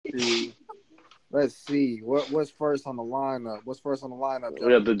Let's see. What's first on the lineup? What's first on the lineup,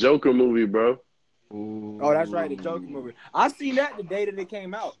 We got John? the Joker movie, bro. Oh, that's right, the Joker Ooh. movie. I seen that the day that it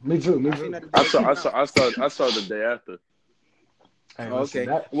came out. Me too. Me I seen too. that the I day it saw, I came saw, out. I saw, I saw the day after. Hey, listen, Okay.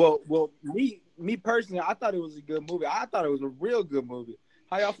 that Well, me personally, I thought it was a good movie. I thought it was a real good movie.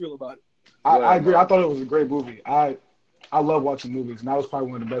 How y'all feel about it? I Well, agree. I thought it was a great movie. I love watching movies, and that was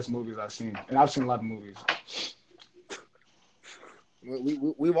probably one of the best movies I've seen. And I've seen a lot of movies.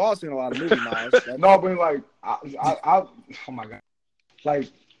 We've all seen a lot of movies, Miles. No, but like oh my god, like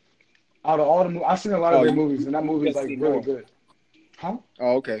out of all the movies, I've seen a lot of Oh, great you movies, and that movie is just like seen really more. good. Huh?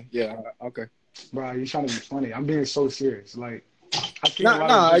 Oh, okay. Yeah. Okay. Bro, you're trying to be funny. I'm being so serious. Like I've seen a No, lot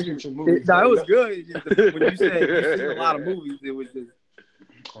no, of good future movies. no, it Like, was good. It's just when you said you've seen a lot of movies, it was just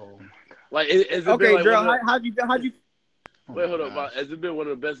oh my like, has it been okay. like one Drill, of the? how'd you? oh Wait, my hold up. gosh. Has it been one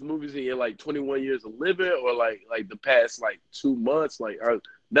of the best movies in your like 21 years of living, or like the past like 2 months?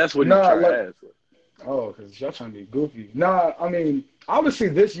 That's what he's Nah, trying like to ask. oh, because y'all trying to be goofy. Nah, I mean, obviously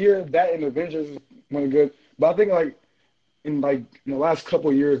this year that and Avengers went good, but I think like in the last couple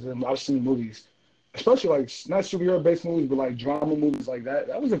of years, I've seen movies, especially like not superhero based movies, but like drama movies like that.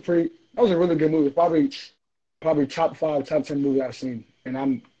 That was a really good movie. Probably top five, top 10 movie I've seen, and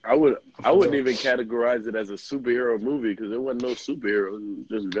I would I for wouldn't real. even categorize it as a superhero movie because there wasn't no superhero, it was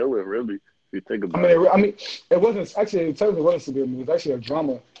just villain really. If you think about it, I mean, it wasn't actually in terms of what it's a good movie. It was actually a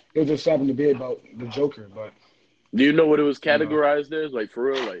drama. It just happened to be about the Joker, but do you know what it was you know, categorized as? Like for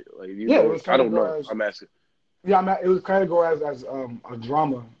real, like you yeah, it know? was I don't know. categorized. I'm asking. Yeah, I mean, it was categorized as a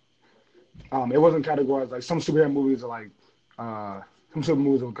drama. It wasn't categorized like some superhero movies are like uh, some super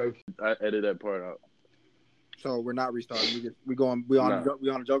movies are okay. I edit that part out. So we're not restarting. Nah. We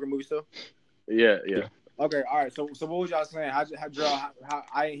on a Joker movie still. Yeah, yeah. Okay. All right. So what was y'all saying? Drill,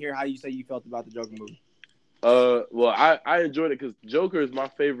 I didn't hear how you say you felt about the Joker movie. Well, I enjoyed it because Joker is my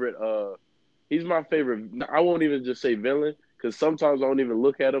favorite. He's my favorite. I won't even just say villain because sometimes I don't even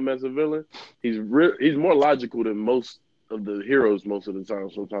look at him as a villain. He's more logical than most of the heroes most of the time.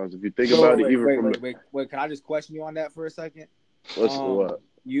 Sometimes, if you think Wait, about it, wait, even wait, from wait, the wait, wait. Can I just question you on that for a second? what's Um, what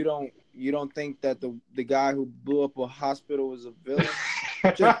you don't think that the guy who blew up a hospital was a villain?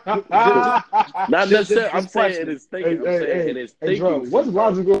 Just, not necessarily. I'm just saying in questioning. his thinking. I'm saying in his Hey, Dro, thinking what's sometimes.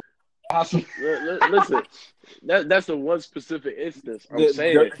 logical? Awesome. Listen, that's a one specific instance. I'm The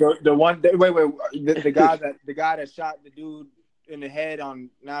saying, the one that, wait the guy that shot the dude in the head on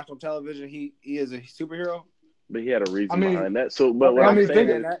national television. He is a superhero. but he had a I reason mean, behind that. So, but Okay, what I I'm I'm mean, just saying think,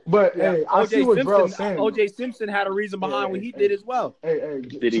 saying is, that. but Yeah, hey, I see what Drell's saying though. OJ Simpson had a reason Hey, behind what hey, he did hey, as well.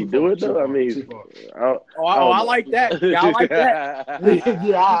 did he do Twofold, it though? I twofold, mean, twofold. I, I Oh, don't I know. like that. Yeah, I like that.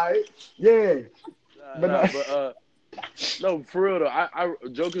 Yeah, all right. Yeah, but Nah, but no, for real though.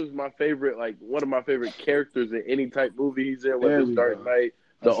 Joker's my favorite, like one of my favorite characters in any type movie he's in, whether there it's we Dark go. Knight,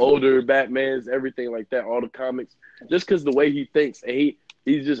 the That's it. older Batman's, everything like that, all the comics. Just because the way he thinks and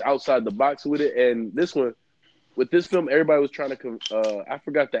he's just outside the box with it. And this one, with this film, everybody was trying to. I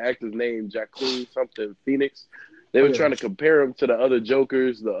forgot the actor's name, Joaquin something Phoenix. They Oh were yeah. trying to compare him to the other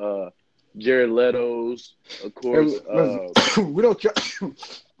Jokers, the Jared Leto's, of Hey, course. listen, we don't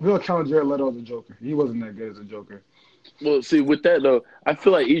count Jared Leto as a Joker. He wasn't that good as a Joker. Well, see, with that though, I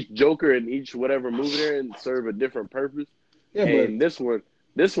feel like each Joker in each whatever movie they're in serve a different purpose. Yeah, but And this one,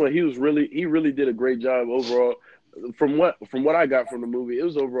 he really did a great job overall. From what I got from the movie, it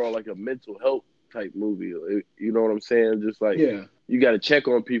was overall like a mental health type movie. You know what I'm saying? Just like yeah, you got to check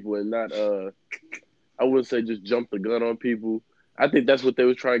on people and not I wouldn't say just jump the gun on people. I think that's what they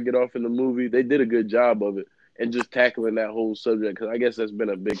was trying to get off in the movie. They did a good job of it and just tackling that whole subject because I guess that's been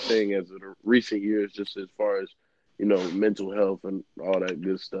a big thing as of the recent years, just as far as mental health and all that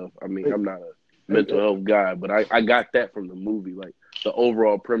good stuff. I mean, hey, I'm not a mental hey, health guy, but I got that from the movie, like the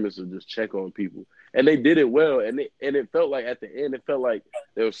overall premise of just check on people, and they did it well, and it felt like at the end, it felt like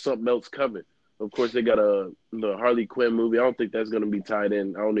there was something else coming. Of course, they got the Harley Quinn movie. I don't think that's going to be tied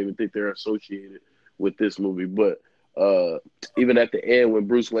in. I don't even think they're associated with this movie. But even at the end, when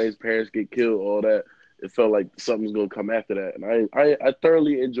Bruce Wayne's parents get killed, all that, it felt like something's going to come after that. And I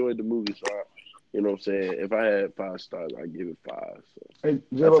thoroughly enjoyed the movie. So, you know what I'm saying? If I had 5 stars, I'd give it 5. So hey,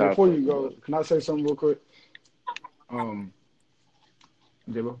 that's J-Bo, how I before felt you about go, it. can I say something real quick? Um,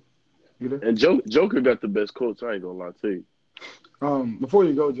 J-Bo, you there? And Joker got the best quotes. I ain't going to lie to you. Before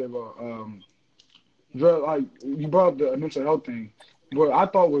you go, J-Bo, like you brought up the mental health thing. What I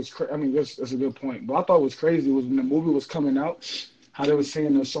thought was, I mean, that's a good point. But I thought was crazy was when the movie was coming out, how they were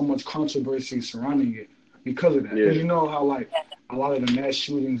saying there's so much controversy surrounding it because of that. Because Yeah. you know how like a lot of the mass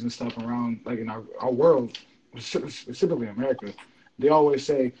shootings and stuff around, like in our world, specifically America, they always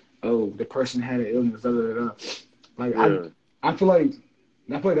say, "Oh, the person had an illness." Da, da, da, da. Like Yeah. I feel like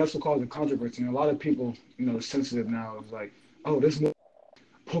And I feel like that's what caused the controversy. And a lot of people, sensitive now. It's like, oh, this movie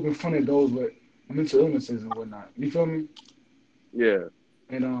poking fun at those with mental illnesses and whatnot. You feel me? Yeah.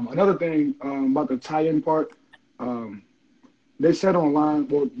 And another thing about the tie-in part, um, they said online,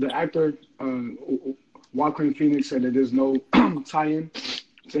 well, the actor Joaquin Phoenix said that there's no tie-in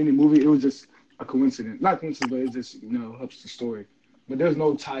to any movie. It was just a coincidence. Not coincidence, but it just, helps the story. But there's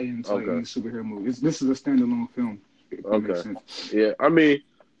no tie-in to like any superhero movie. This is a standalone film. If that makes sense. Yeah, I mean,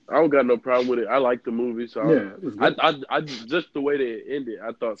 I don't got no problem with it. I like the movie, so I just the way that it ended,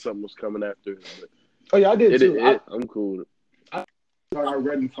 I thought something was coming after it. But oh yeah, I did too. I'm cool with it. I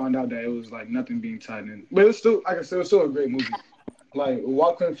read and found out that it was like nothing being tied in, but it's still, like I said, it was still a great movie. Like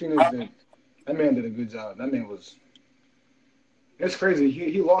Joaquin Phoenix that man did a good job. That man was. It's crazy.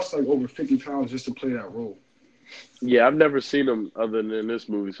 He lost like over 50 pounds just to play that role. Yeah, I've never seen him other than this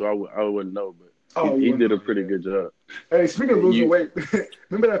movie, so I wouldn't know. But he did a pretty good job. Hey, speaking of losing weight,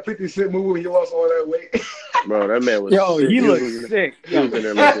 remember that 50 Cent movie when he lost all that weight? Bro, that man was. Yo, sick. He looked sick. He was in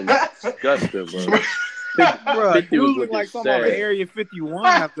there looking disgusting, bro. Bro, 50 was looking like something on Area 51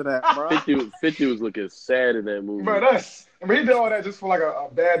 after that, bro. 50 was looking sad in that movie. Bro, he did all that just for like a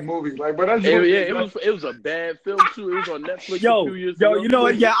bad movie. Like, but that's it was a bad film too. It was on Netflix a few years ago. You know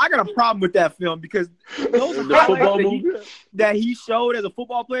what? Yeah, I got a problem with that film because those the football movie that he showed as a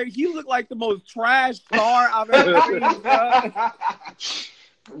football player, he looked like the most trash star I've ever seen, bro.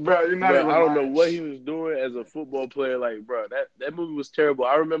 Bro, you're not. I don't know what he was doing as a football player. Like, bro, that movie was terrible.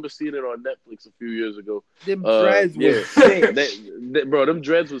 I remember seeing it on Netflix a few years ago. Them dreads was sick. Bro, them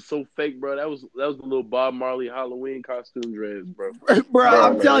dreads was so fake, bro. That was the little Bob Marley Halloween costume dreads, bro. Bro,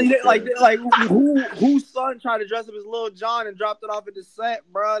 I'm telling you, like whose son tried to dress up as Lil Jon and dropped it off at the set,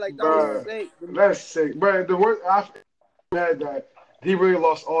 bro? Like that was sick. That's sick, bro. The worst I had that he really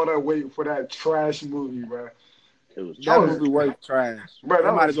lost all that weight for that trash movie, bro. That movie was trash. Bro,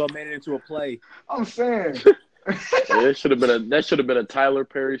 that might as well made it into a play. I'm saying. That should have been a Tyler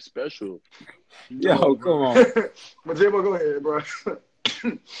Perry special. Yo, come on. But J-Bo, go ahead, bro.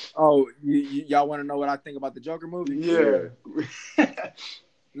 Oh, y'all want to know what I think about the Joker movie? Yeah.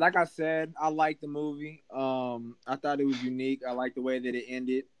 Like I said, I liked the movie. I thought it was unique. I liked the way that it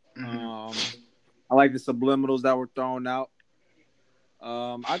ended. I like the subliminals that were thrown out.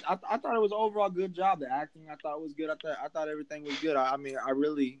 I thought it was an overall good job. The acting I thought was good. I thought everything was good. I mean, I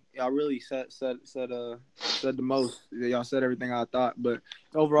really said the most. Y'all said everything I thought, but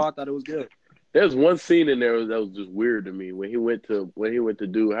overall I thought it was good. There's one scene in there that was just weird to me when he went to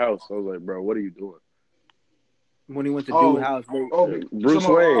Dude's house. I was like, bro, what are you doing? When he went to Dude's house, Bruce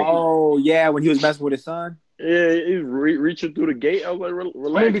Wayne. Oh yeah, when he was messing with his son. Yeah, he was reaching through the gate. I was like,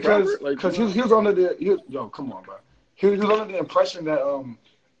 relax, I mean, because he was under the yo, come on, bro. He was under the impression that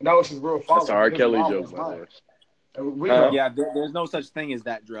that was his real father. That's an R. Kelly joke, by the way. Yeah, there's no such thing as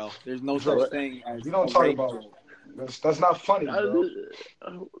that, Drell. There's no such thing as. You don't talk about it. That's not funny, bro.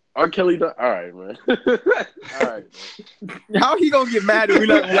 R. Kelly, all right, man. All right, man. How he gonna get mad if we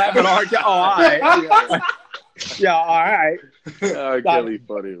let him laugh at R. Kelly? Oh, all right. Yeah, all right. R. Kelly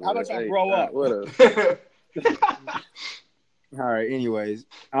funny, man. How about y'all grow up? Whatever. All right. Anyways,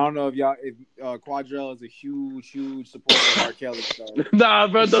 I don't know if Quadrell is a huge supporter of R. Kelly. So. Nah,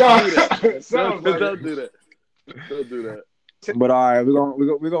 bro, don't do that. Don't do that. Don't do that. But all right,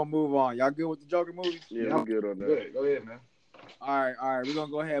 we're gonna move on. Y'all good with the Joker movie? Yeah, I'm good on that. Good. Go ahead, man. All right. We're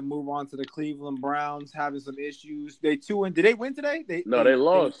gonna go ahead and move on to the Cleveland Browns having some issues. They 2-1. Did they win today? They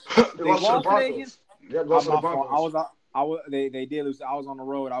lost. They lost today. Yeah, lost to the Broncos. They did lose. I was on the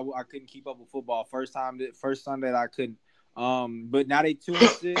road. I couldn't keep up with football. First Sunday that I couldn't. But now they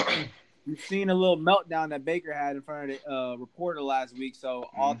 2-6. You've seen a little meltdown that Baker had in front of the reporter last week. So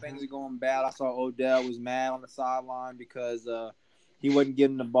all things are going bad. I saw Odell was mad on the sideline because he wasn't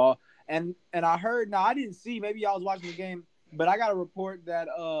getting the ball. And I heard, now I didn't see, maybe y'all was watching the game, but I got a report that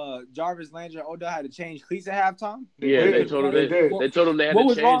Jarvis Landry and Odell had to change cleats at halftime. Yeah, they told him they told him they had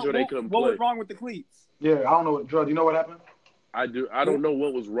to change or they couldn't play. What was wrong with the cleats? Yeah, I don't know. Drew, do you know what happened? I do. I don't know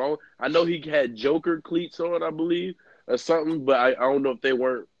what was wrong. I know he had Joker cleats on, I believe, or something, but I don't know if they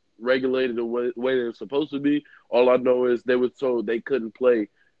weren't regulated the way they were supposed to be. All I know is they were told they couldn't play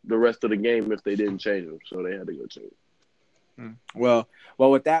the rest of the game if they didn't change them, so they had to go change. Well,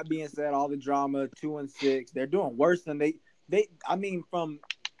 with that being said, all the drama, 2-6, they're doing worse than they have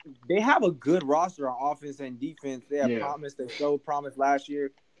a good roster on offense and defense. They have promise. They showed promise last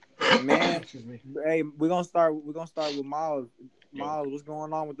year. Man, hey, we're gonna start with Miles. Miles, what's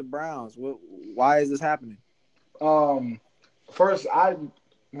going on with the Browns? Why is this happening? First, I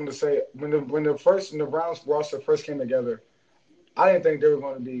want to say when the Browns roster first came together, I didn't think they were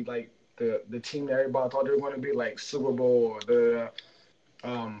going to be like the team that everybody thought they were going to be, like Super Bowl or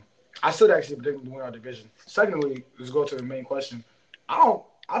I still actually predict them to win our division. Secondly, let's go to the main question. I don't.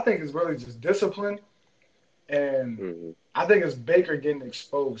 I think it's really just discipline, and Mm-hmm. I think it's Baker getting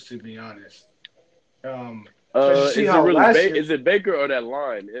exposed. To be honest, because you see Is it how really last year. is it Baker or that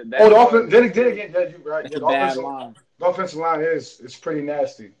line? Oh, That the line offense. is Then terrible. again, yeah, you right. That's Yeah, a bad line. the offensive line is pretty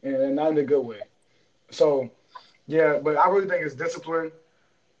nasty, and not in a good way. So yeah, but I really think it's discipline,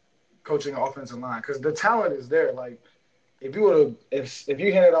 coaching, the offensive line, because the talent is there. Like if you would have, if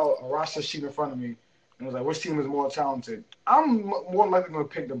you handed out a roster sheet in front of me and was like, which team is more talented? I'm more likely going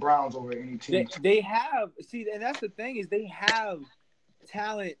to pick the Browns over any team. They have and that's the thing is they have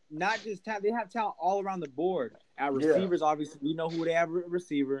talent, not just talent. They have talent all around the board. At Yeah. receivers, obviously, we know who they have at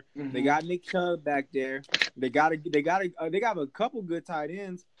receiver. They Mm-hmm. got Nick Chubb back there. They got a couple good tight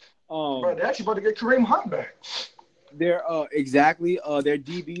ends. But they're actually about to get Kareem Hunt back. They're exactly. Their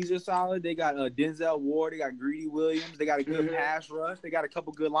DBs are solid. They got Denzel Ward. They got Greedy Williams. They got a good pass rush. They got a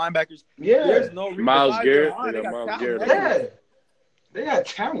couple good linebackers. Yeah. There's no reason Miles besides their Garrett. line. They They got got Miles talent Garrett. everywhere. Yeah. They got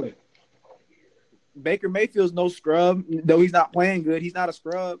talent. Baker Mayfield's no scrub, though he's not playing good. He's not a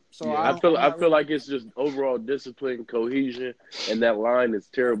scrub. So Yeah, I feel like it's just overall discipline, cohesion, and that line is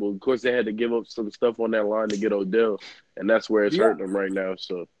terrible. Of course, they had to give up some stuff on that line to get Odell, and that's where it's hurting them right now.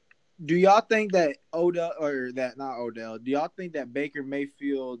 So, do y'all think that not Odell? Do y'all think that Baker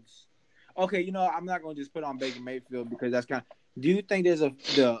Mayfield's okay? I'm not gonna just put on Baker Mayfield because that's kind of. Do you think there's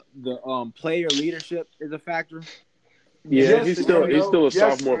the player leadership is a factor? yeah, Yes he's and still no. a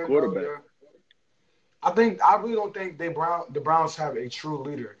sophomore quarterback. Yeah. I really don't think the Browns have a true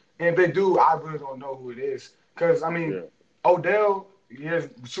leader, and if they do, I really don't know who it is. Because I mean, Yeah. Odell, he is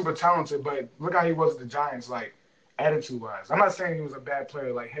super talented, but look how he was at the Giants, like attitude wise. I'm not saying he was a bad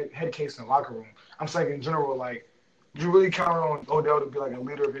player, like head case in the locker room. I'm saying in general, like, do you really count on Odell to be like a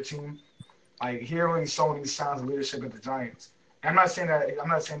leader of your team? Like he really showing these signs of leadership at the Giants. And I'm not saying that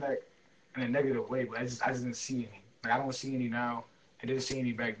in a negative way, but I just didn't see any. Like I don't see any now. I didn't see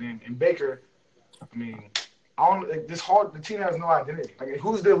any back then. And Baker. I mean, I don't. Like, this hard. The team has no identity. Like,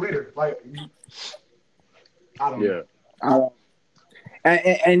 who's their leader? Like, I don't know. Yeah.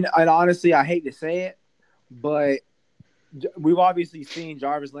 And honestly, I hate to say it, but we've obviously seen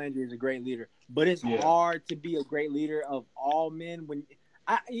Jarvis Landry is a great leader. But it's hard to be a great leader of all men when.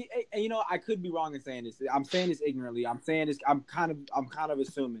 I could be wrong in saying this. I'm saying this ignorantly. I'm saying this. I'm kind of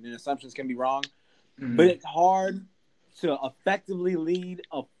assuming, and assumptions can be wrong. Mm-hmm. But it's hard to effectively lead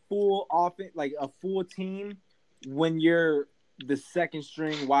a full offense, like a full team, when you're the second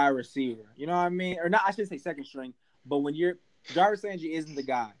string wide receiver. You know what I mean? Or not? I should say second string, but when you're Jarvis Landry isn't the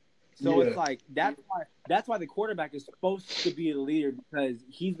guy. So it's like that's why the quarterback is supposed to be the leader because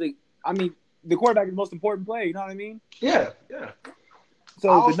the quarterback is the most important player. You know what I mean? Yeah.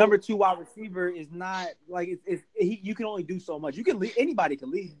 So the number 2 wide receiver is not like you can only do so much. You can lead. Anybody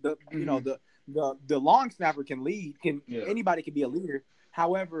can lead. The long snapper can lead. Anybody can be a leader.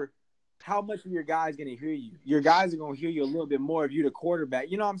 However, how much of your guys going to hear you? Your guys are going to hear you a little bit more if you're the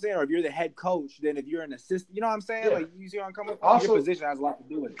quarterback. You know what I'm saying? Or if you're the head coach, than if you're an assistant. You know what I'm saying? Yeah. Like you see what I'm coming from. Also, your position has a lot to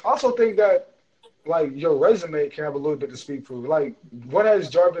do with it. I also think that like your resume can have a little bit to speak for. Like, what has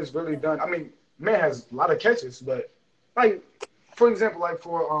Jarvis really done? I mean, man has a lot of catches, but like, for example, like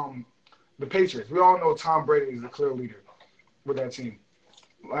for the Patriots, we all know Tom Brady is the clear leader with that team.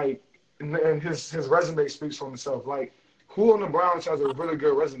 Like, and his resume speaks for himself. Like, who on the Browns has a really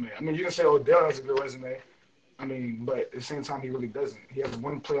good resume? I mean, you can say Odell has a good resume. I mean, but at the same time, he really doesn't. He has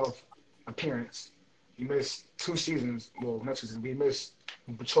one playoff appearance. He missed 2 seasons. Well, not 2 seasons. He missed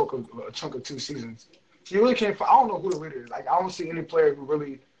a chunk of 2 seasons. So you really can't. I don't know who the leader is. Like, I don't see any player who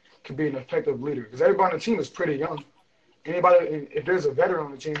really can be an effective leader because everybody on the team is pretty young. Anybody, if there's a veteran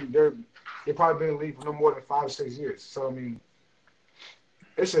on the team, they've probably been in the league for no more than 5 or 6 years. So I mean,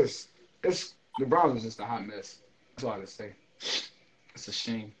 the Browns is just a hot mess. That's all I can say. It's a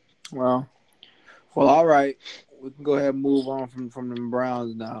shame. Well, all right. We can go ahead and move on from the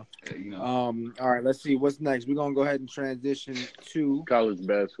Browns now. Yeah, all right, let's see what's next. We're gonna go ahead and transition to college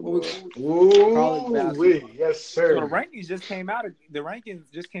basketball. College basketball. Yes, sir. So the rankings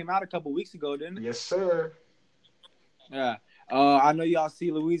just came out. A couple weeks ago, didn't it? Yes, sir. Yeah. I know y'all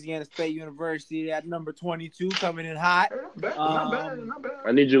see Louisiana State University at number 22 coming in hot. Not bad.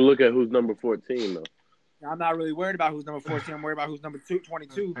 I need you to look at who's number 14 though. I'm not really worried about who's number 14. I'm worried about who's number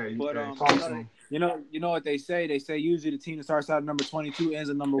 22. Hey, but You know what they say? They say usually the team that starts out at number 22 ends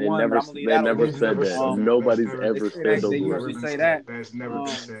at number They 1. never, but I'm gonna leave they that never alone. said that. Nobody's ever said they those words. usually say that. That's never been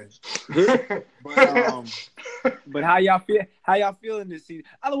said. But how y'all feel? How y'all feeling this season?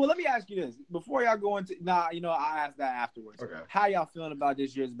 Well, let me ask you this before y'all go into. I ask that afterwards. Okay. How y'all feeling about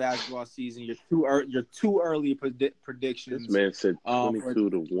this year's basketball season? Your too early predictions. This man said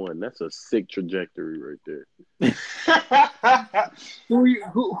 22-1. That's a sick trajectory right there.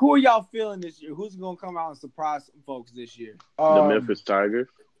 Who are y'all feeling this year? Who's gonna come out and surprise some folks this year? The Memphis Tigers.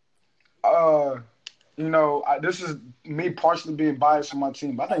 This is me partially being biased for my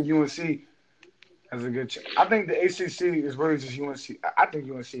team, but I think UNC has a good chance. I think the ACC is really just UNC. I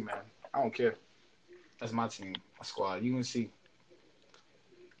think UNC, man. I don't care. That's my team, my squad. UNC.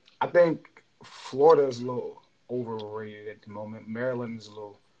 I think Florida is a little overrated at the moment. Maryland is a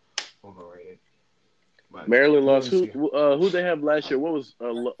little overrated. But Maryland lost. Who they have last year? What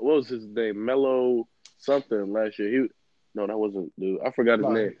was his name? Melo something last year. No, that wasn't dude. I forgot his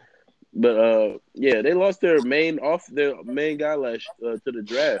name. But they lost their main guy last to the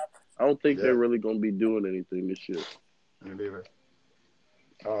draft. I don't think they're really going to be doing anything this year. Neither.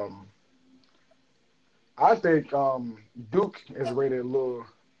 I think Duke is rated a little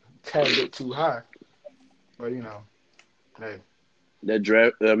tad bit too high, but hey.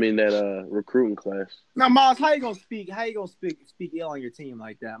 That recruiting class. Now, Miles, how you gonna speak ill on your team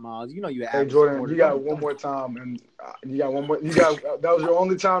like that, Miles? You know you. Hey, Jordan, you got one more time, and you got one more. That was your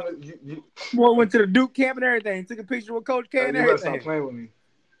only time that you. Boy went to the Duke camp and everything. Took a picture with Coach K and everything. You gotta stop playing with me.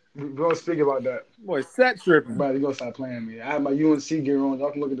 We're gonna speak about that. Boy, set tripping. But you gonna stop playing with me. I have my UNC gear on. Y'all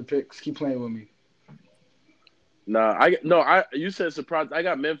can look at the pics. Keep playing with me. You said surprise. I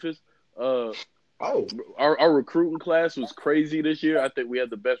got Memphis. Oh, our recruiting class was crazy this year. I think we had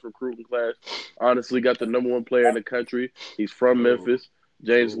the best recruiting class. Honestly, got the number 1 player in the country. He's from Memphis.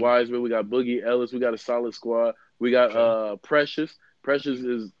 James Wiseman. We got Boogie Ellis. We got a solid squad. We got Precious. Precious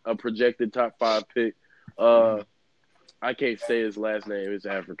is a projected top 5 pick. I can't say his last name. It's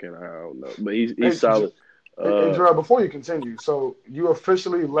African. I don't know, but he's solid. Hey, Gerald, before you continue, so you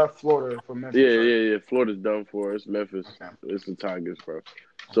officially left Florida for Memphis? Yeah. Florida's done for. It's Memphis. Okay. It's the Tigers, bro.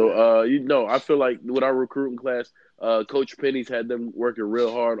 So, I feel like with our recruiting class, Coach Penny's had them working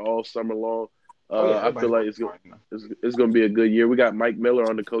real hard all summer long. I feel like it's going to be a good year. We got Mike Miller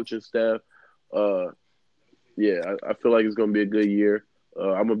on the coaching staff. I feel like it's going to be a good year.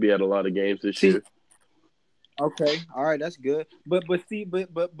 I'm going to be at a lot of games this year. Okay, all right, that's good. But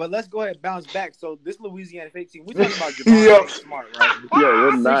let's go ahead and bounce back. So this Louisiana State team, we're talking about Javonte Smart, right? Yeah,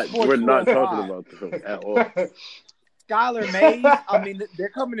 we're not talking about them at all. Skylar Mays, they're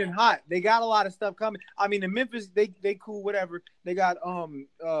coming in hot. They got a lot of stuff coming. In Memphis, they cool, whatever. They got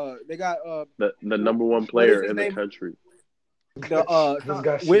the number 1 player in the country.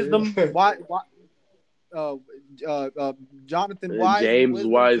 Wisdom. Why? Jonathan Wiseman. James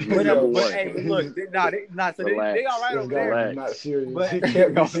Wiseman. Number 1. But hey, look, they all right over there. I'm not serious. But, he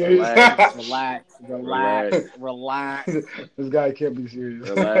can't be serious. Relax. This guy can't be serious.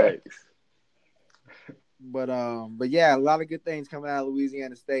 Relax. But yeah, a lot of good things coming out of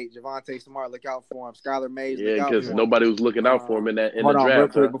Louisiana State. Javonte Smart, look out for him. Skylar Mays, look out for him. because nobody was looking out for him in the draft. Hold on, real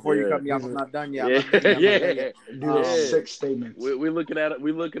quick, before you cut me off, I'm not done yet. Sick statements. We're looking out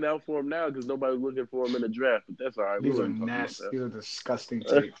for him now because nobody was looking for him in the draft. But that's all right. These are nasty. These are disgusting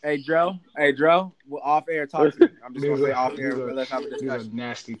takes. Hey, Dro, we'll off air talk to you. I'm just going to say off air. Let's have a discussion. These are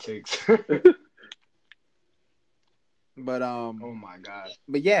nasty takes. But oh my god.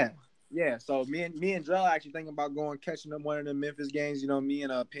 But yeah. So me and Drell actually thinking about catching up one of the Memphis games. Me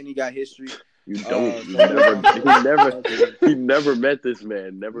and Penny got history. You don't. He never met this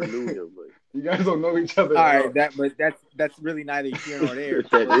man. Never knew him. Like. You guys don't know each other. All right, that's really neither here nor there.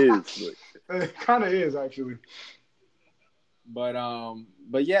 That is. It kind of is actually. But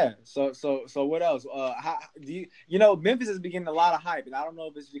yeah. So what else? How do Memphis is getting a lot of hype, and I don't know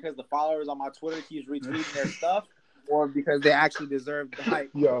if it's because the followers on my Twitter keeps retweeting their stuff, or because they actually deserve the hype.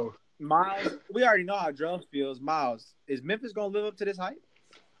 Yo. Miles, we already know how Drell feels. Miles, is Memphis gonna live up to this hype?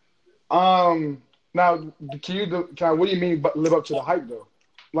 Now, what do you mean live up to the hype though?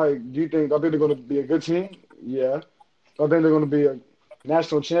 Like, I think they're gonna be a good team? Yeah. I think they're gonna be a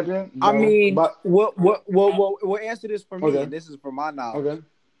national champion? No. We'll answer this for me, okay. And this is for my knowledge. Okay.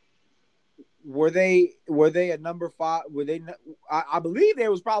 Were they a number 5? Were they? I believe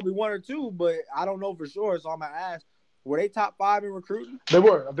there was probably 1 or 2, but I don't know for sure, so I'm gonna ask. Were they top 5 in recruiting? They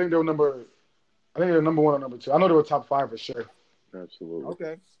were. I think they were number 1 or number 2. I know they were top 5 for sure. Absolutely.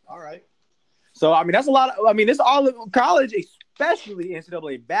 Okay. All right. So that's a lot of. It's all of college, especially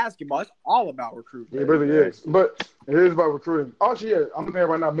NCAA basketball. It's all about recruiting. It really is. But It is about recruiting. Actually, yeah, I'm thinking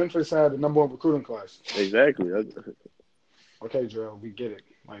right now. Memphis had the number one recruiting class. Exactly. Okay, Joel, we get it.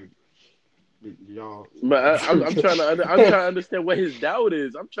 Like y'all. But I'm trying to I'm trying to understand what his doubt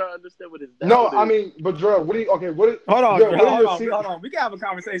is. I'm trying to understand what his No, doubt I is. mean, but Joel, what do you? Okay, Hold on, Joel, Dre, what are hold your on, seasons? hold on. We can have a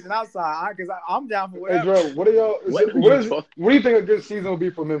conversation outside because I'm down for Hey, whatever. Joel, what are y'all? What are you talking? What do you think a good season will be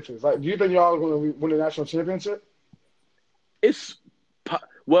for Memphis? Like, do you think y'all are going to win the national championship? It's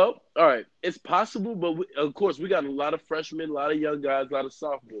well, all right. It's possible, but of course, we got a lot of freshmen, a lot of young guys, a lot of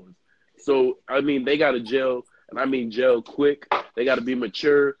sophomores. So I mean, they got to gel, and I mean gel quick. They got to be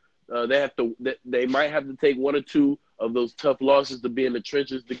mature. They have to. They might have to take one or two of those tough losses to be in the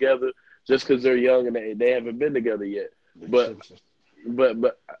trenches together, just because they're young and they haven't been together yet. But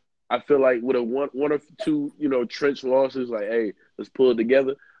but I feel like with a one or two trench losses, like hey, let's pull it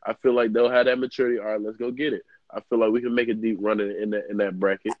together. I feel like they'll have that maturity. All right, let's go get it. I feel like we can make a deep run in that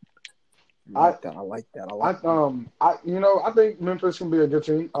bracket. I like that. I like that. I think Memphis can be a good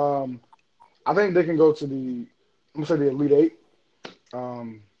team. I think they can go to I'm gonna say the Elite Eight.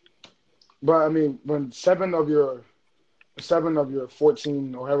 But I mean, when seven of your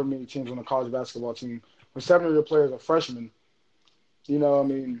 14 or however many teams on a college basketball team, when seven of your players are freshmen, I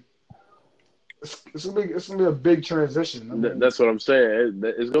mean, it's gonna be a big transition. I mean, That's what I'm saying.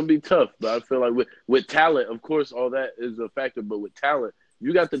 It's gonna be tough, but I feel like with talent, of course, all that is a factor. But with talent,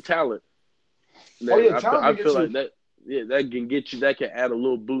 you got the talent. talent I can feel get like you. that. Yeah, that can get you. That can add a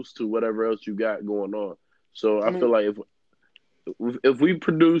little boost to whatever else you got going on. So I I feel mean, like if we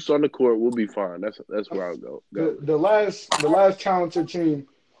produce on the court, we'll be fine. That's where I'll go. the last talented team,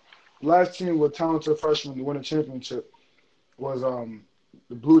 last team with talented freshmen to win a championship was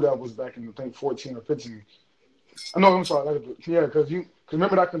the Blue Devils back in I think 14 or 15. No, I'm sorry. Yeah, because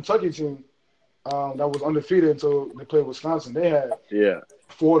remember that Kentucky team that was undefeated until they played Wisconsin. They had Yeah,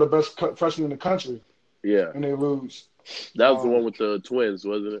 four of the best freshmen in the country, yeah. and they lose. That was the one Um, with the twins,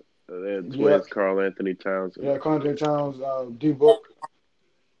 wasn't it? They had yeah, twins, Carl Anthony Towns. yeah, Conte Towns, D Book.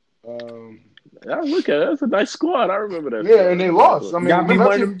 Yeah, look at it. That's a nice squad. I remember that Yeah, squad. and they That's a nice lost. squad. I mean, Got me remember that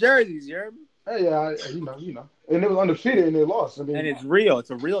one of team? them jerseys, you heard me? Hey, yeah, and they was undefeated and they lost. I And mean, it's real. It's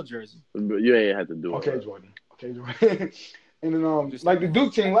a real jersey. But you ain't had to do all okay, that. Jordan. Okay, Jordan. And then Just like the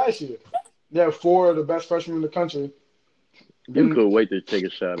Duke team last year, they had four of the best freshmen in the country. You Then couldn't wait to take a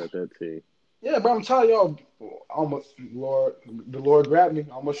shot at that team. yeah, but I'm telling y'all, the Lord grabbed me.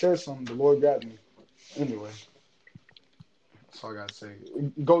 I almost said something. The Lord grabbed me. Anyway, that's all I gotta say.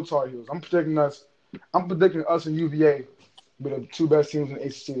 Go Tar Heels. I'm predicting us. I'm predicting us and UVA be the two best teams in the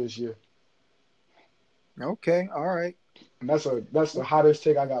ACC this year. okay. All right. And that's the hottest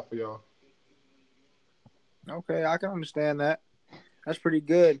take I got for y'all. Okay, I can understand that. That's pretty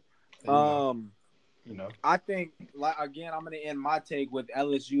good. And, you know. I think, like again, I'm going to end my take with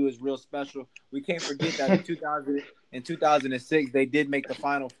LSU is real special. We can't forget that in 2006 they did make the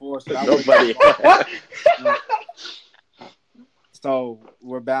Final Four, so that Nobody. so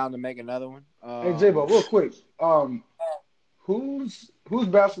we're bound to make another one. Hey J-Bo, real quick. Whose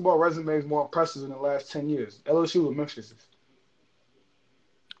basketball resume is more impressive in the last 10 years? LSU or Memphis?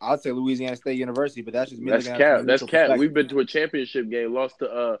 I'd say Louisiana State University, but that's just me That's looking at it from a cap. That's neutral cap. We've perspective. been to a championship game. Lost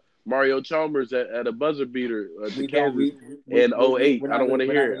to Mario Chalmers at a buzzer beater to We don't. Kansas in We're '08. I not don't really. want to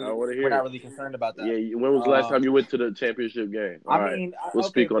We're not hear it. I really. don't want to We're hear not it. really concerned about that. Yeah. When was the last time you went to the championship game? All I right. mean, We'll okay,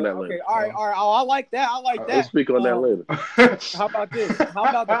 speak on that okay, later. all right. Oh, I like that. I like We'll that. speak on that later. How about this? How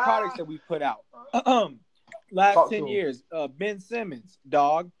about the products that we put out? Last Talk 10 to him. years, Ben Simmons,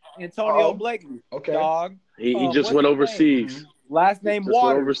 dog. Antonio Oh, Blakely, okay. dog. He just What's went his overseas. name? Last name Just went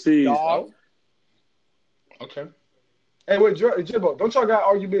Waters, overseas. dog. Okay. Hey, wait, J-Bo, don't y'all got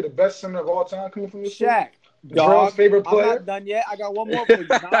arguably the best center of all time coming from this school? Shaq, Drill's dog. favorite I'm player? not done yet. I got one more for you.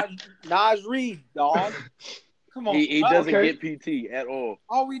 Nas Reed, dog. Come on. He bro. doesn't Okay. get PT at all.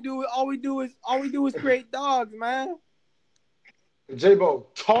 All we do is create dogs, man. J-Bo,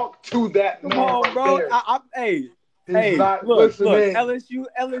 talk to that Come man on, right bro. there. Hey, He's not look, listening.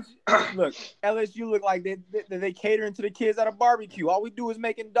 LSU look like they catering to the kids at a barbecue. All we do is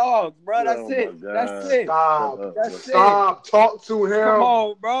making dogs, bro. That's Oh my it. That's God. it. Stop. Shut up, That's bro. Stop. Talk to him. Come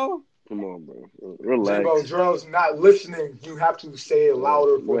on, bro. Come on, bro. J-Bo, Relax. Drill's not listening. You have to say it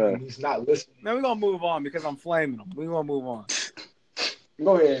louder for Yeah. him. He's not listening. Man, we're gonna move on because I'm flaming them. We're gonna move on.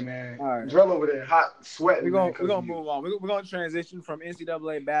 Go ahead, man. All right. Drill over there, hot, sweating. We're gonna move on. We're gonna transition from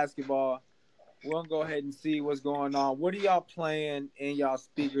NCAA basketball. We're gonna go ahead and see what's going on. What are y'all playing in y'all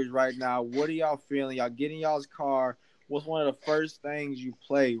speakers right now? What are y'all feeling? Y'all get in y'all's car. What's one of the first things you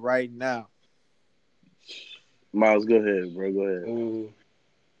play right now? Miles, go ahead, bro. Go ahead. Ooh,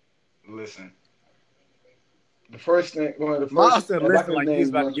 listen. the first thing, one of the Miles first, said, back listen, in the like day, he's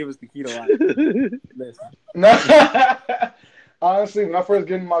about to when, give us the keto line. Listen. honestly, when I first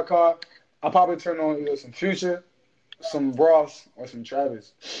get in my car, I probably turn on either some Future, some Ross, or some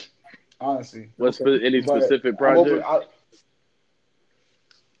Travis. Honestly, What's Okay. any but specific I'm open. project?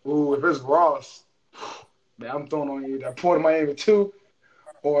 Ooh, if it's Ross, man, I'm throwing on you that Port of Miami 2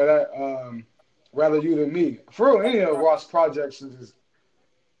 or that Rather You Than Me. For real, any of Ross projects it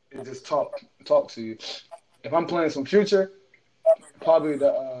just talk to you. If I'm playing some Future, probably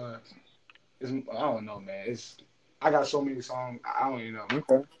the is I don't know, man. I got so many songs. I don't even know.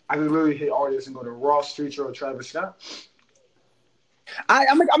 Okay. I could literally hit artists and go to Ross, Future, or Travis Scott.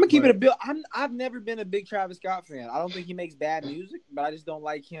 I'm gonna keep it a But bill. I've never been a big Travis Scott fan. I don't think he makes bad music, but I just don't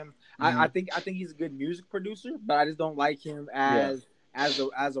like him. I mhm, think he's a good music producer, but I just don't like him yeah. as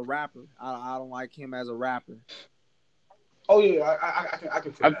a rapper. I don't like him as a rapper. Oh yeah, I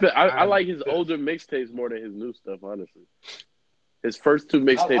can feel I that. feel, I I like his feel older mixtapes more than his new stuff. Honestly, his first two I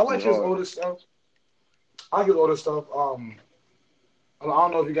mixtapes like was his hard. older stuff. I like his older stuff. I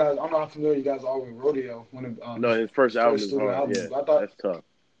don't know if you guys. I'm not familiar. You guys are with Rodeo, one of No, his his first album first is studio hard. Yeah, albums. I thought, that's tough.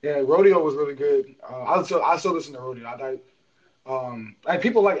 yeah, Rodeo was really good. I still listen to Rodeo. I thought, and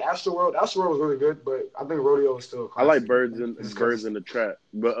people like Astroworld. Astroworld was really good, but I think Rodeo is still a I like classic. Just Birds because, in the Trap.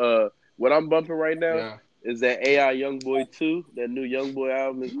 But what I'm bumping right now yeah. is that AI YoungBoy 2. That new YoungBoy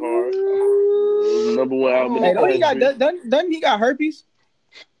album is hard. It was the Ooh. number one album in the Hey, don't he got Oh, country. doesn't he got herpes?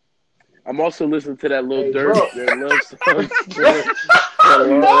 I'm also listening to that Lil hey, Durk, bro. that love songs for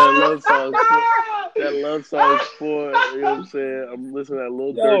that love songs for that love songs for, you know what I'm saying? I'm listening to that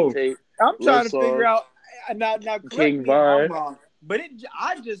Lil Durk Yo, tape, I'm love trying to figure song, out now. Correct King me if I'm Vine. wrong, but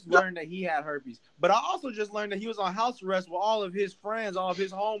I just learned that he had herpes. But I also just learned that he was on house arrest with all of his friends, all of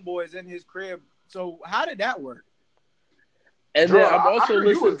his homeboys in his crib. So how did that work? And then Bro, I'm I also heard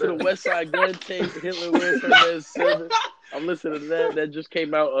you listening was to the there. West Side Gun tape, Hitler Wears Hermes 7. I'm listening to that. That just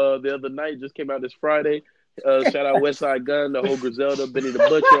came out the other night, just came out this Friday. Shout out West Side Gun, the whole Griselda, Benny the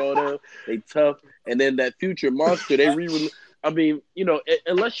Butcher, all them. They tough. And then that Future Monster, they I mean,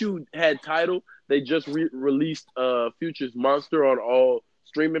 unless you had title, they just released Future's Monster on all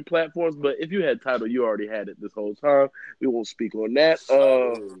streaming platforms. But if you had title, you already had it this whole time. We won't speak on that.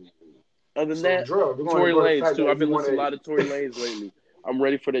 Other than So, that, Dre, we're going to Tory ignore the Lanez fact too. that I've you been want listening a a. lot of Tory Lanez lately. I'm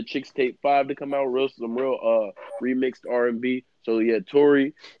ready for the Chicks Tape 5 to come out, some real remixed R&B. So yeah,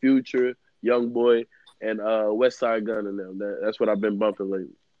 Tory, Future, Young Boy, and West Side Gun and them. That's what I've been bumping lately.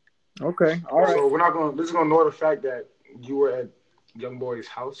 Okay, all right. So we're not going. This is going to ignore the fact that you were at young boy's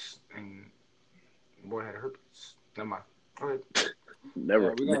house and boy had herpes. Never mind. All right.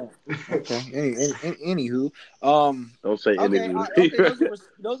 Never. We're gonna okay. Anywho, Don't say okay, anywho. okay.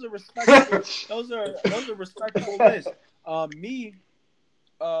 Those are respectable. Those are respectable lists. Me,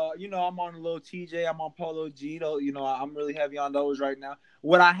 I'm on a little TJ. I'm on Polo G. Though, I'm really heavy on those right now.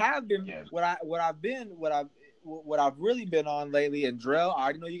 What I have been, Yeah. what I've really been on lately. And Drell, I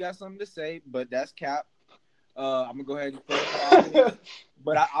already know you got something to say, but that's cap. I'm gonna go ahead and throw it to the audience.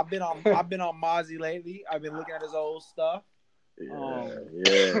 But I've been on Mozzie lately. I've been looking at his old stuff. Yeah.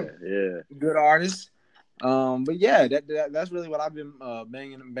 Good artist. But yeah, that's really what I've been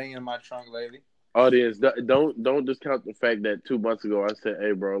banging in my trunk lately. Audience, don't discount the fact that 2 months ago I said,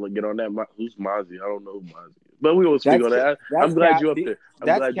 "Hey, bro, look, get on that. Who's Mozzie? I don't know who Mozzie is." But we won't speak on that. I'm That's glad cap. you're up there. I'm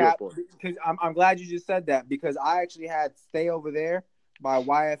That's glad you're cap up on it. because I'm glad you just said that because I actually had Stay Over There by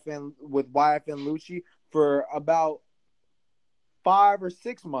YFN Lucci for about 5 or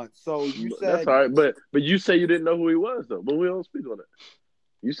 6 months. So you That's said all right. But you say you didn't know who he was though. But we don't speak on that.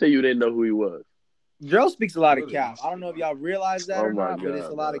 You say you didn't know who he was. Joe speaks a lot of Really cap. don't I don't speak know if on it. y'all realize that Oh or my not, but it's a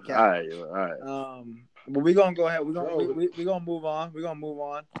god, lot bro. of All cap. right, all right. But we're gonna go ahead. We're gonna Bro, we gonna move on. We're gonna move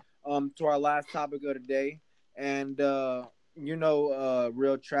on to our last topic of the day. And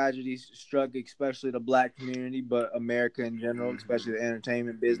real tragedies struck especially the black community, but America in general, especially the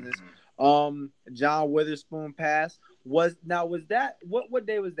entertainment business. John Witherspoon passed. Was that what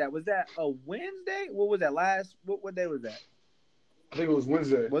day was that? Was that a Wednesday? What was that last what day was that? I think it was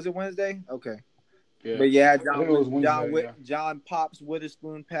Wednesday. Was it Wednesday? Okay. Yeah. But yeah, I think it was John Wednesday. Yeah. John Pops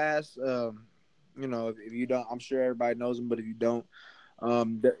Witherspoon passed. If you don't, I'm sure everybody knows him, but if you don't,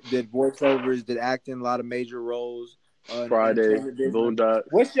 did voiceovers, did acting, a lot of major roles in the Friday, entertainment business.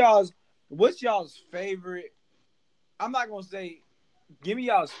 Boondocks. What's y'all's favorite? I'm not gonna say. Give me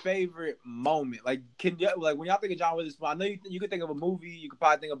y'all's favorite moment. Like, when y'all think of John Witherspoon? I know you can think of a movie. You could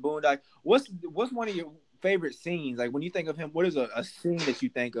probably think of Boondock. What's one of your favorite scenes? Like when you think of him, what is a scene that you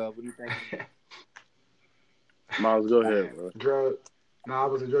think of when you think of him? Miles, go ahead, Man, bro. Dre. Nah, I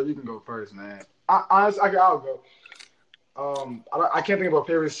was a Dre. You can go first, man. I'll go. I can't think of a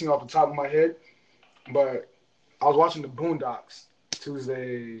favorite scene off the top of my head, but I was watching the Boondocks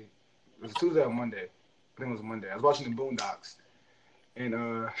Tuesday. It was Tuesday or Monday. I think it was Monday. I was watching the Boondocks,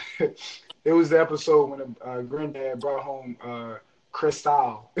 and it was the episode when Granddad brought home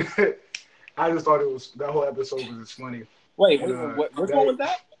Cristal. I just thought that whole episode was just funny. Wait, which one was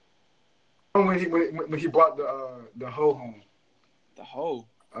that? When he brought the hoe home. The hoe.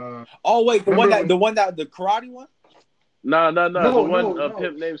 Oh wait, the one that the karate one. No. The one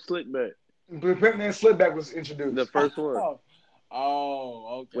Pimp named Slickback. The Pimp named Slickback was introduced. The first one.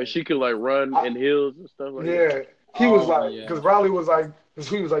 Oh, okay. When she could like run in heels and stuff like that. Yeah, he was like, because Riley was like,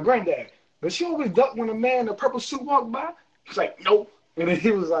 he was like, Granddad, does she always duck when a man in a purple suit walk by? He's like, nope. And then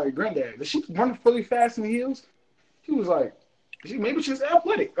he was like, Granddad, does she run really fast in heels? He was like, maybe she's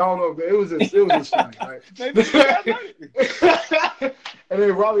athletic. I don't know. It was just funny. Right? Maybe she's athletic. And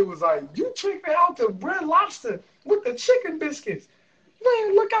then Riley was like, you treat me out to Red Lobster with the chicken biscuits.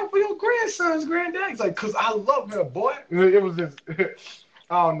 Man, look out for your grandsons, Granddad. He's like, because I love him, boy. It was just, I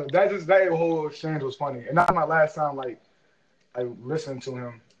don't know. That whole exchange was funny. And that's my last time, like, I listened to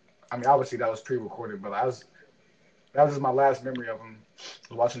him. I mean, obviously that was pre-recorded, but that was just my last memory of him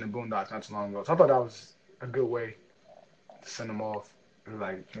watching the Boondocks not too long ago. So I thought that was a good way to send him off.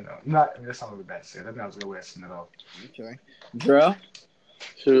 Like, that sounds like a bad shit. I think that was a good way to send it off. Okay. Drill?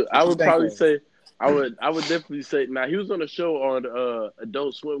 So I would probably say, I would definitely say, now he was on a show on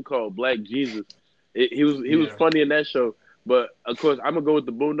Adult Swim called Black Jesus. He was funny in that show, but of course I'm gonna go with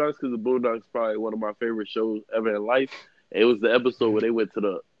the Boondocks because the Boondocks is probably one of my favorite shows ever in life. And it was the episode where they went to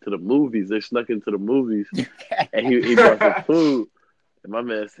the movies. They snuck into the movies, and he brought some food. And my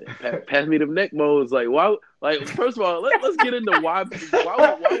man said, "Pass me them neck bones." Like, why? Like, first of all, let's get into why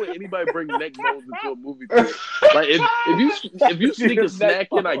would anybody bring neck bones into a movie theater? Like, if you sneak a snack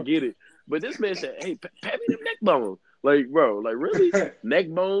in, I get it. But this man said, "Hey, pass me them neck bones." Like, bro, like really neck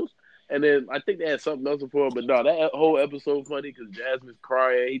bones? And then I think they had something else before, but no, that whole episode funny because Jasmine's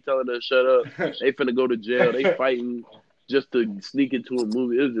crying. He telling her to shut up. They finna go to jail. They fighting just to sneak into a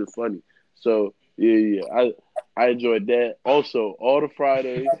movie. It was just funny. So yeah, I enjoyed that. Also, all the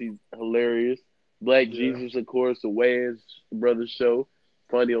Fridays, he's hilarious. Black Jesus, of course, the Wayans brothers show,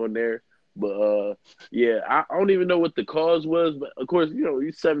 funny on there. But I don't even know what the cause was, but of course,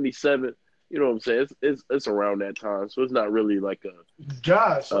 he's 77. You know what I'm saying? It's around that time, so it's not really like a.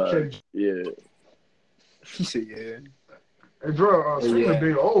 Gosh, okay. Yeah. He said, "Yeah." Hey, bro, speaking of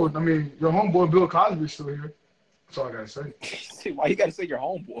being old, I mean, your homeboy Bill Cosby's still here. That's all I gotta say. See, why you gotta say your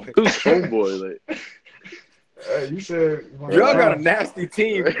homeboy? Who's homeboy? Like, hey, you said y'all got a nasty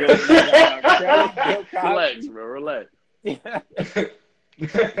team. Relax, bro. Relax.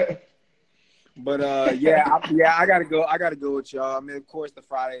 But I gotta go. I gotta go with y'all. I mean, of course, the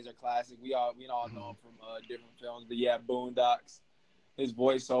Fridays are classic. We all know him from different films. But yeah, Boondocks. His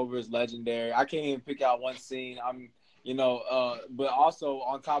voiceover is legendary. I can't even pick out one scene. But also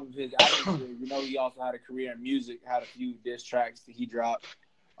on top of his acting, he also had a career in music. Had a few diss tracks that he dropped.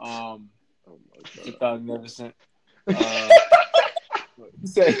 Oh my God. Magnificent. He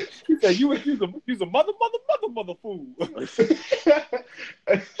said you was a mother fool.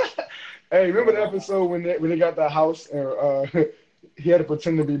 Hey, remember the episode when they got the house and he had to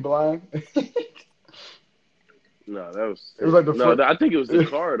pretend to be blind? No, that was. It was like I think it was the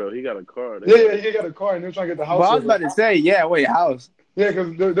car though. He got a car. Yeah, he got a car and they're trying to get the house. Well, I was about to say, house. Yeah,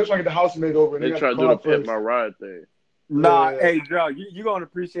 because they're trying to get the house made over. And they're trying to do the Pimp My Ride thing. Nah, hey, Joe, you're going to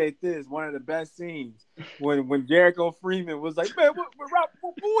appreciate this. One of the best scenes when Jericho Freeman was like, man, what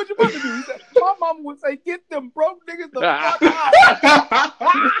was you about to do? He said, my mama would say, get them broke niggas the fuck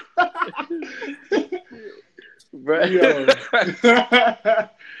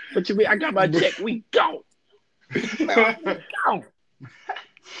out. What you mean? I got my check. We go.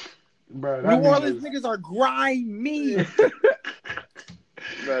 Bro, New Orleans niggas are grimy.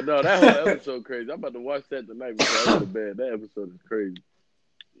 No, that whole episode crazy. I'm about to watch that tonight before I go to bed. That episode is crazy.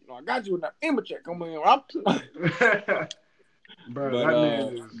 I got you in that image check. Come in.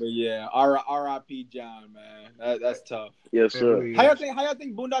 But yeah, R.I.P. John, man. That's tough. Yes, sir. How y'all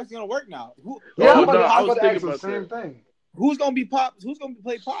think Boondocks gonna work now? I was thinking the same thing. Who's gonna be Pops? Who's gonna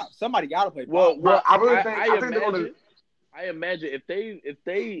play Pops? Somebody gotta play Well, Pops. I imagine if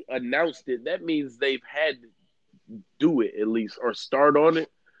they announced it, that means they've had to do it at least or start on it.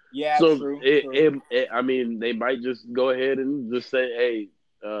 Yeah, so true. I mean, they might just go ahead and just say, "Hey,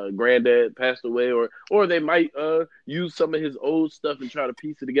 Granddad passed away," or they might use some of his old stuff and try to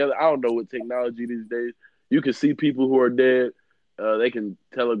piece it together. I don't know with technology these days. You can see people who are dead. They can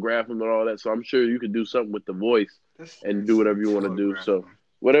telegraph them and all that. So I'm sure you can do something with the voice and do whatever you want to do. So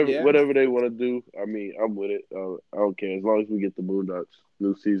whatever they want to do, I mean, I'm with it. I don't care as long as we get the Boondocks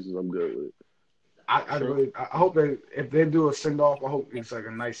new seasons. I'm good with it. I hope they if they do a send off, I hope it's like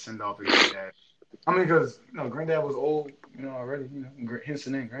a nice send off to Granddad. I mean, because Granddad was old, already. Hence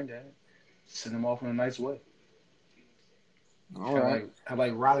the name Granddad. Send him off in a nice way. All right. Have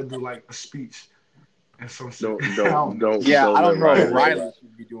like Riley do like a speech and some shit. Don't. Yeah, I don't know. let Riley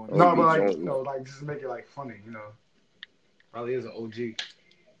should be doing that. No, but like like just make it like funny. Riley is an OG.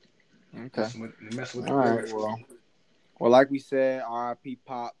 Okay. Mess with All right. Well, like we said, R.I.P.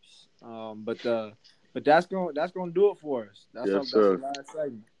 Pops. But that's gonna do it for us. That's the last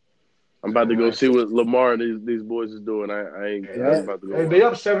segment. I'm about to go see what Lamar and these boys is doing. I'm about to go. Hey, they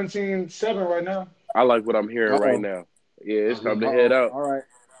up 17-7 right now. I like what I'm hearing right now. Yeah, it's time to head out. All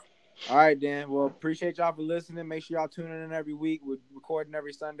right, then. Well, appreciate y'all for listening. Make sure y'all tuning in every week. We're recording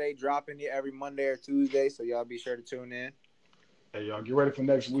every Sunday, dropping it every Monday or Tuesday. So y'all be sure to tune in. Hey, y'all get ready for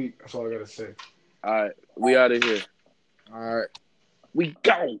next week. That's all I gotta say. All right, we out of here. All right, we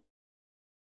go.